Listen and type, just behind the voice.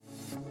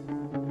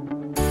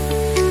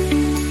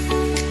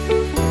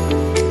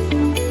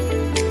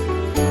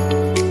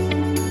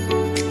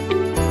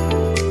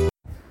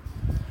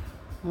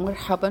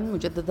مرحبا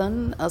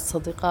مجددا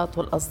الصديقات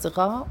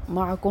والأصدقاء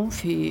معكم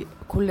في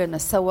كلنا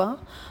سوا.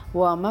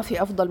 وما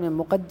في أفضل من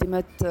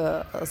مقدمة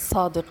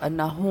الصادق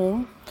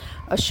الناهوم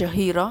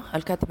الشهيرة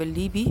الكاتب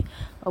الليبي،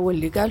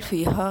 واللي قال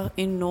فيها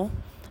إنه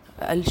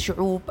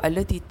الشعوب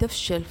التي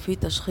تفشل في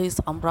تشخيص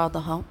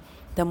أمراضها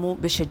تموت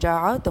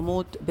بشجاعة،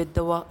 تموت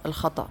بالدواء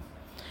الخطأ.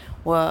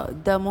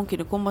 وده ممكن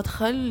يكون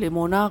مدخل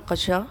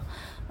لمناقشة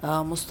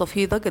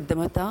مستفيضة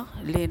قدمتها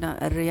لنا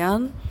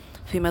ريان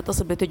فيما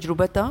يتصل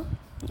بتجربتها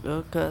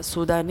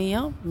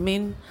كسودانية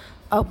من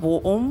أب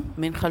وأم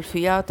من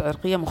خلفيات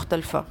عرقية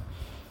مختلفة.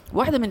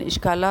 واحدة من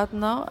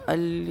إشكالاتنا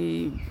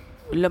اللي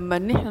لما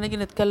نحن نجي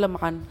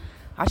نتكلم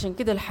عشان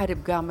كده الحرب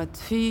قامت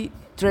في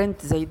ترند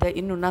زي ده،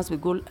 إنه الناس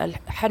بتقول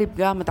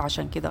الحرب قامت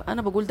عشان كده.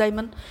 أنا بقول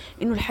دايما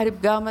إنه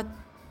الحرب قامت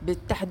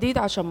بالتحديد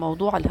عشان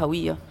موضوع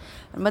الهوية.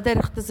 ما داير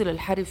اختزل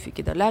الحرب في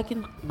كده،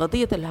 لكن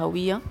قضية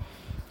الهوية.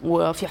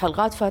 وفي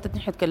حلقات فاتت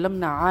نحن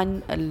تكلمنا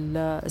عن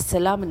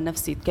السلام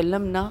النفسي،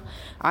 تكلمنا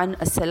عن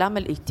السلام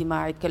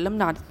الاجتماعي،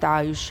 تكلمنا عن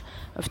التعايش.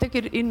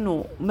 افتكر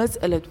انه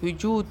مسألة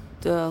وجود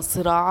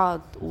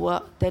صراعات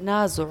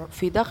وتنازع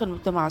في داخل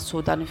المجتمع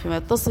السوداني فيما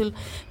يتصل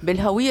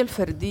بالهوية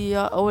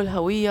الفردية او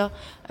الهوية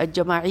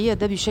الجماعية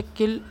ده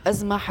بيشكل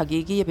أزمة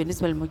حقيقية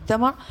بالنسبة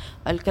للمجتمع.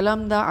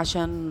 الكلام ده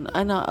عشان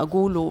أنا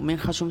أقوله من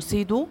خشم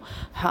سيدو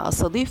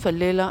هستضيف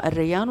الليلة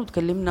ريان،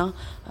 وتكلمنا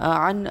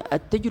عن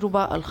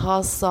التجربة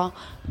الخاصة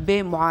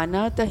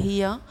بمعاناتها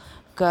هي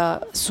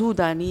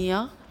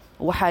كسودانية.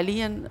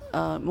 وحاليا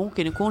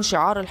ممكن يكون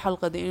شعار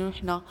الحلقة دي إنه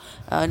إحنا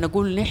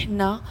نقول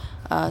نحن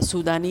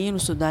سودانيين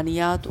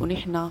وسودانيات،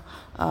 ونحن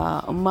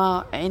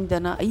ما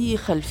عندنا أي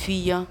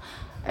خلفية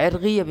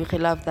عرقية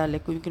بخلاف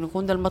ذلك، ويمكن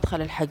يكون ده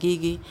المدخل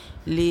الحقيقي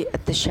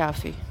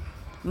للتشافي.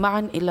 معا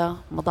إلى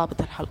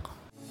مضابط الحلقة.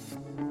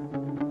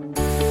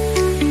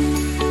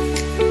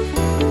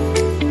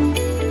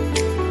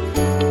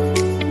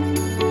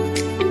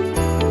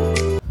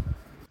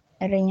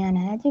 ريان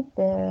هاجب،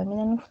 من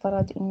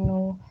المفترض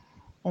أنه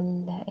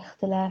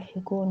الاختلاف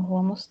يكون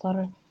هو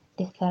مصدر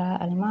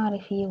للثراء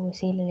المعرفي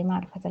ووسيلة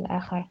لمعرفة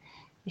الآخر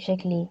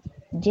بشكل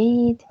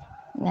جيد،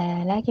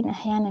 لكن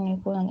أحيانا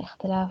يكون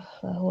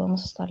الاختلاف هو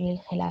مصدر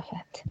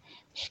للخلافات،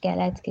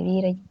 إشكالات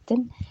كبيرة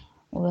جدا،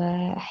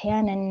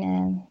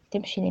 وأحيانا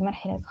تمشي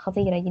لمرحلة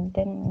خطيرة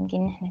جدا.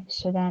 يمكن نحن في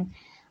السودان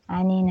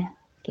عانينا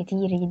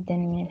كتير جدا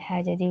من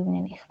الحاجة دي،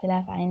 ومن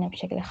الاختلاف علينا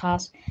بشكل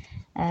خاص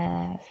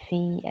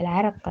في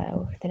العرق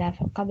أو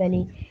الاختلاف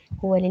القبلي.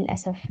 هو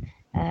للأسف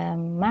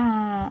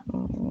مع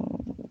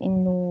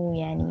إنه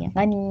يعني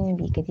غني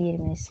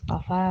بكثير من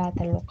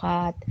الثقافات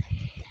اللغات،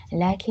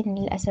 لكن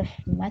للأسف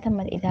ما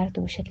تمت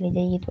إدارته بشكل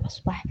جيد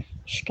وأصبح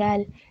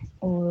إشكال،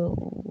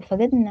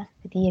 وفقدنا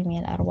كثير من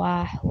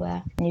الأرواح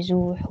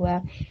ونزوح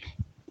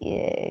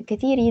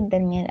وكثير جدا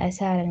من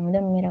الآثار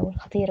المدمرة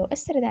والخطيرة،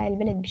 وأثرت على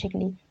البلد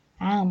بشكل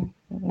عام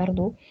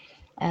برضو.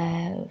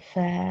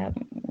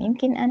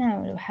 فيمكن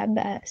أنا لو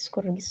حابة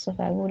أذكر قصة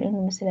فأقول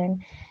إنه مثلا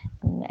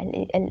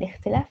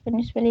الاختلاف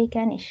بالنسبة لي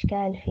كان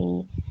إشكال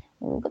في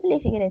قبل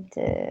فكرة.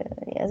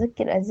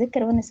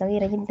 أتذكر وأنا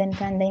صغيرة جدا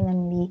كان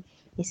دايما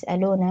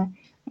بيسألونا،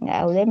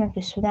 أو دايما في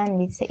السودان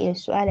بيتسأل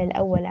السؤال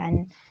الأول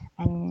عن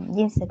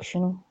جنسك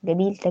شنو،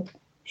 قبيلتك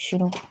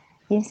شنو،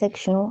 جنسك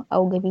شنو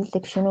أو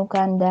قبيلتك شنو.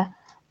 كان ده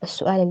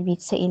السؤال اللي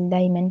بيتسأل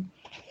دايما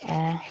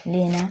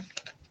لينا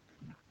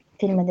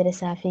في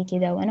المدرسة في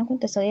كده. وأنا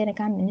كنت صغيرة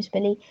كان بالنسبة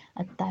لي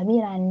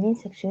التعبير عن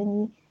جنسك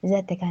شنو دي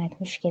ذاتها كانت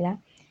مشكلة،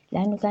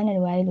 لأنه كان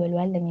الوالد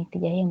والوالدة من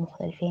اتجاهين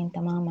مختلفين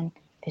تماما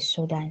في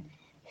السودان.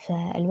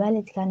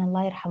 فالوالد كان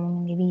الله يرحمه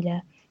من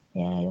قبيلة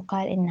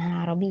يقال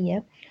إنها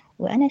عربية،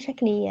 وأنا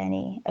شكلي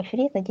يعني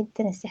أفريقي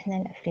جدا،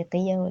 السحنة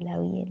الأفريقية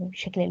والهوية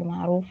بالشكل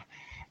المعروف.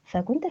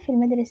 فكنت في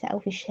المدرسة أو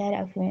في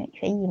الشارع أو في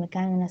أي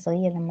مكان وأنا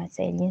صغير لما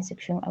تسأل جنسك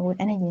شنو أقول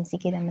أنا جنسي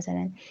كده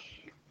مثلا.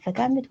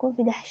 فكان بتكون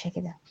في دهشة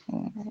كده،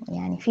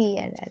 يعني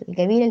في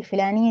القبيلة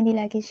الفلانية دي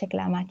لكن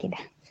شكلها ما كده.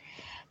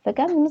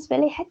 فكان بالنسبة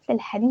لي حتى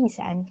الحديث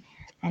عن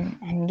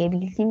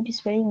قبيلتي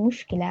بالنسبة لي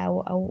مشكلة،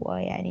 أو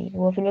يعني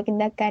هو في الوقت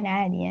ده كان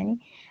عادي، يعني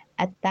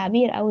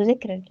التعبير أو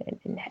ذكر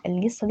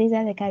القصة دي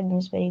ذاتها كانت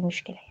بالنسبة لي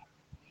مشكلة.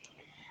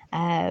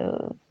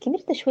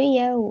 كبرت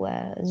شوية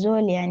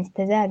وزول يعني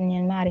استزاد من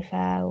المعرفة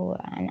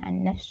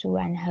عن نفسه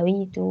وعن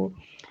هويته.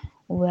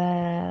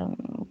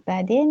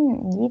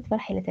 وبعدين جيت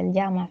مرحلة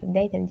الجامعة، في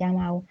بداية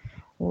الجامعة،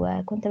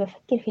 وكنت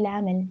بفكر في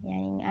العمل،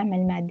 يعني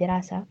أعمل مع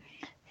الدراسة.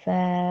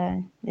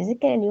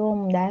 فبذكر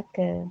اليوم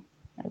ذاك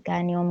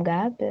كان يوم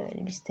قاب،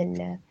 لبست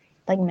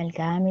الطقم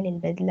الكامل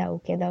البدلة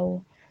وكده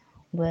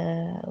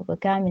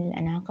وكامل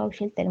الأناقة،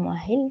 وشلت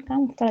المؤهل. كان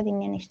مفترض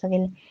إني أنا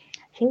أشتغل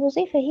في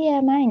وظيفة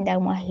هي ما عندها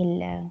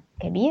مؤهل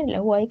كبير، اللي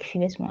هو يكفي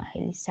بس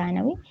مؤهل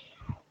الثانوي.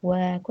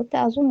 وكنت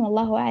أظن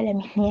والله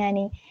أعلم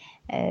يعني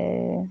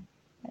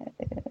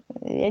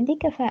عندي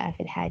كفاءة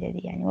في الحاجة دي،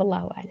 يعني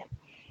والله أعلم.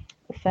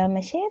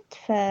 فمشيت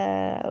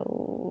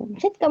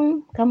مشيت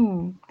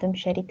كم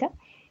شركة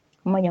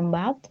هما جنب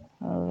بعض،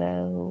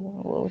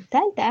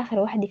 والثالثة آخر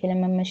واحدة.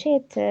 فلما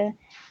مشيت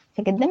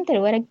فقدمت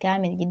الورق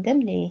كامل جدا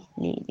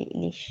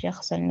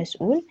للشخص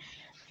المسؤول.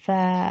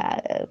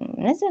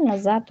 فنزل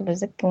نظارته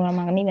بتذكر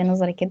ولما غمي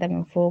بنظري كده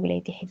من فوق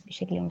لقيت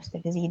بشكل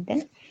مستفز جدا.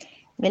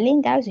 قال لي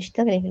انت عاوز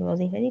تشتغلي في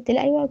الوظيفة دي؟ قلت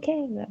له ايوه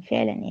اوكي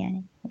فعلا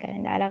يعني كان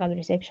عنده علاقة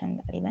بالريسبشن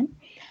تقريبا.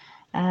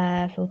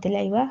 فقلت له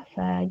ايوه.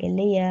 فقال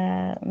لي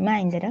ما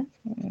عندنا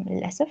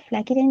للأسف،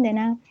 لكن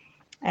عندنا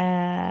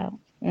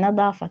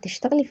نظافة،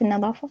 تشتغلي في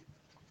النظافة.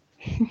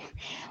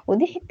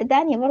 ودي حتة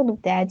تانية برضو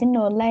بتاعت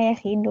انه والله يا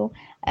اخي انه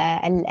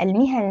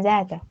المهن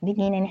ذاتها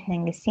بقينا نحن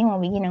نقسمها،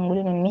 وبقينا نقول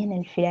انه المهنة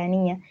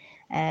الفلانية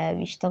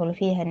بيشتغلوا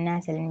فيها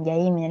الناس اللي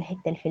جايين من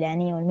الحتة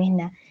الفلانية،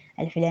 والمهنة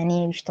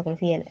الفلانية بيشتغلوا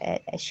فيها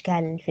الأشكال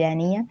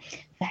الفلانية.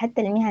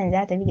 فحتى المهن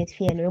ذاتها بقت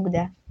فيها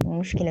العقدة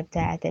والمشكلة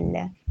بتاعت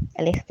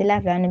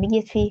الاختلاف، لأنه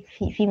بقيت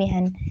في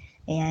مهن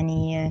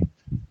يعني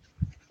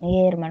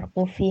غير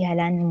مرغوب فيها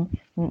لأنه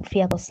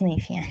فيها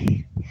تصنيف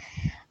يعني.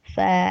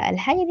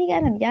 فالحاجة دي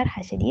كانت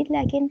جارحة شديد.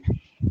 لكن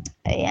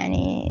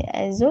يعني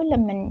الزول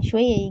لما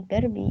شوية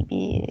يكبر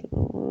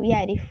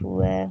ويعرف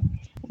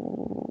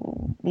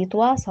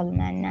وبيتواصل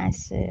مع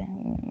الناس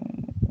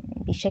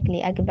بشكل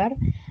أكبر،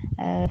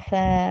 ف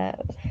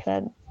ف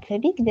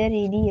فبيقدر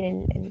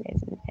يدير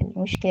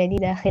المشكلة دي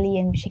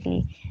داخليا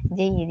بشكل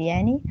جيد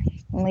يعني،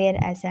 من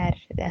غير آثار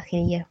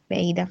داخلية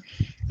بعيدة.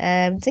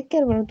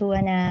 بتذكر برضو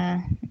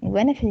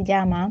وأنا في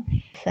الجامعة،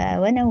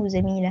 وأنا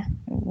وزميلة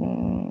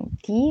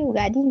تي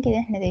وقاعدين كده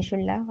احنا زي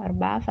شلة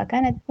 4،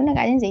 كنا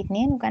قاعدين زي 2،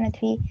 وكانت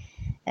في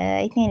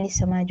 2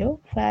 لسه ما جو.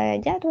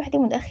 فجاءت واحدة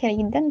متأخرة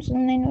جدا،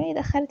 وصلنا انه ايه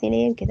دخلتي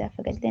ليه وكده.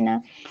 فقالت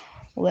لنا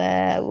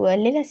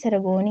والليلة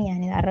سرقوني،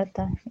 يعني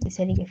تعرضت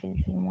لسرقة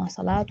في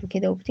المواصلات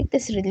وكده. وبتيجي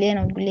تسرد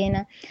لنا وتقول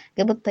لنا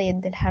قبضت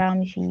يد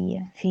الحرامي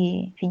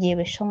في جيب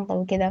الشنطة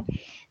وكده.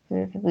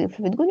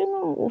 فبتقول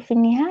انه وفي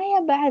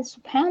النهاية بعد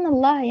سبحان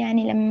الله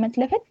يعني لما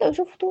اتلفت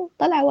وشفته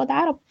طلع ود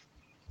عرب.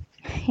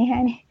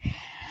 يعني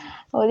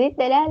ودي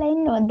الدلالة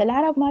انه ود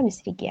العرب ما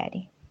بيسرق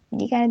يعني.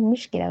 دي كانت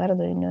مشكلة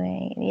برضو،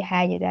 انه دي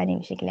حاجة تانية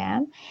بشكل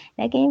عام.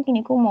 لكن يمكن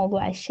يكون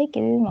موضوع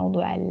الشكل،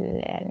 موضوع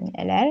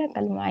العرق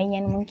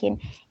المعين ممكن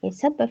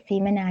يتسبب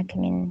في منعك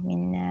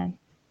من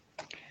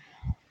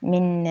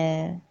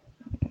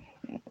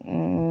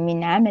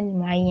من عمل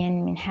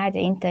معين، من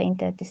حاجة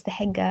انت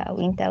تستحقها او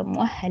انت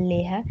مؤهل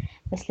ليها،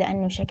 بس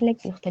لانه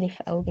شكلك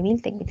بيختلف او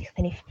قبيلتك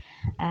بتختلف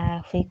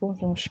فيكون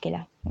في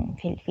مشكلة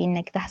في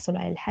انك تحصل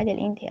على الحاجة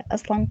اللي انت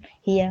اصلا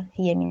هي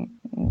من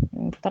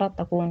مفترض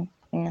تكون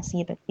من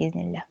نصيبك بإذن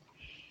الله.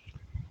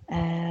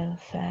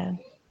 ف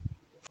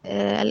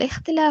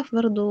الاختلاف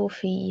برضو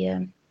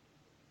في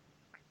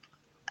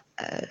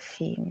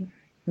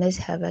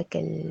مذهبك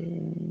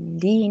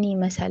الديني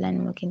مثلا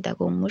ممكن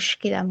تكون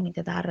مشكلة، ممكن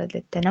تتعرض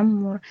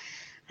للتنمر.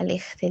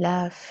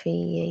 الاختلاف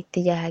في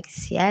اتجاهك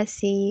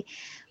السياسي،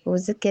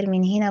 وذكر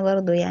من هنا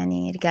برضو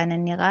يعني كان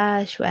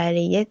النقاش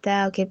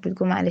وآليتها وكيف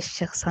بتقوم على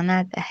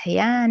الشخصنات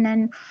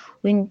أحيانا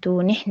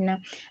وانتو نحن.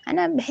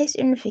 أنا بحس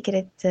إنه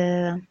فكرة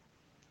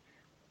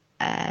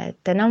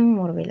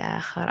التنمر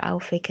بالآخر أو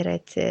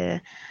فكرة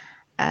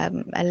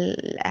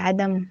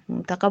عدم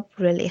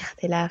تقبل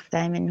الاختلاف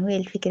دائما، هي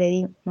الفكرة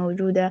دي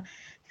موجودة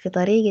في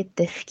طريقة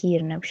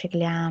تفكيرنا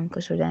بشكل عام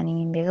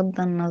كسودانيين،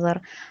 بغض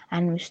النظر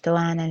عن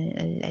مستوانا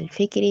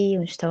الفكري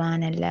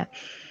ومستوانا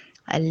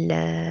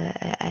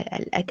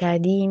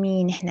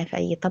الأكاديمي. نحن في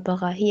أي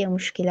طبقة، هي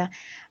مشكلة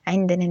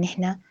عندنا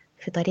نحن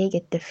في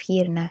طريقة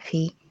تفكيرنا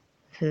في,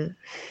 في,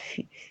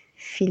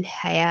 في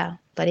الحياة،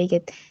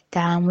 طريقة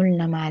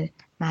تعاملنا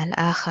مع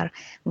الآخر.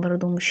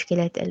 برضو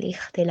مشكلة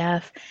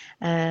الاختلاف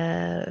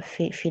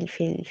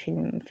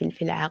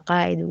في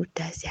العقائد،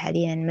 والتهسي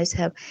حاليا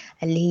المذهب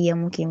اللي هي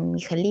ممكن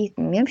يخليه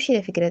يمشي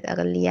لفكرة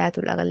أغليات،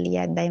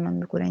 والأغليات دايما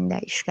بيكون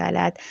عندها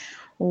إشكالات.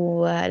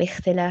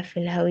 والاختلاف في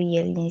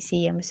الهوية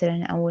الجنسية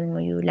مثلا أو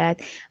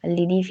الميولات،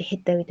 اللي دي في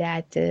حتة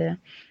بتاعت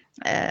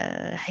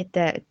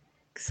حتة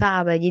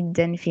صعبة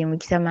جدا في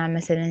مجتمع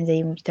مثلا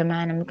زي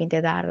مجتمعنا. ممكن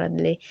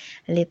تتعرض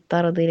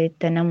للطرد،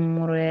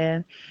 للتنمر،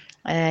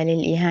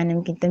 للإهانة،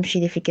 ممكن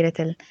تمشي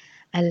لفكرة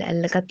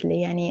القتل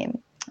يعني.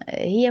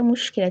 هي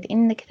مشكلة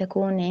إنك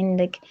تكون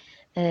عندك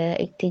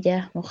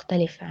اتجاه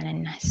مختلف عن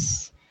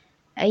الناس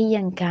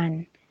أيا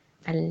كان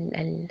ال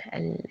ال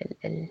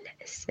ال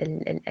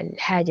ال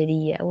الحاجة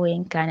دي، أو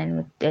أيا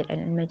كان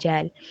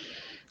المجال.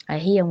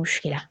 هي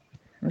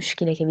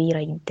مشكلة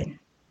كبيرة جدا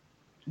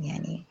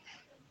يعني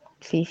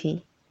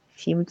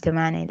في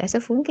مجتمعنا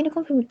للأسف، وممكن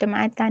يكون في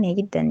مجتمعات تانية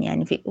جدا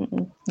يعني في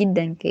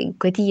جدا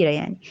كثيرة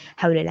يعني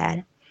حول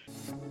العالم.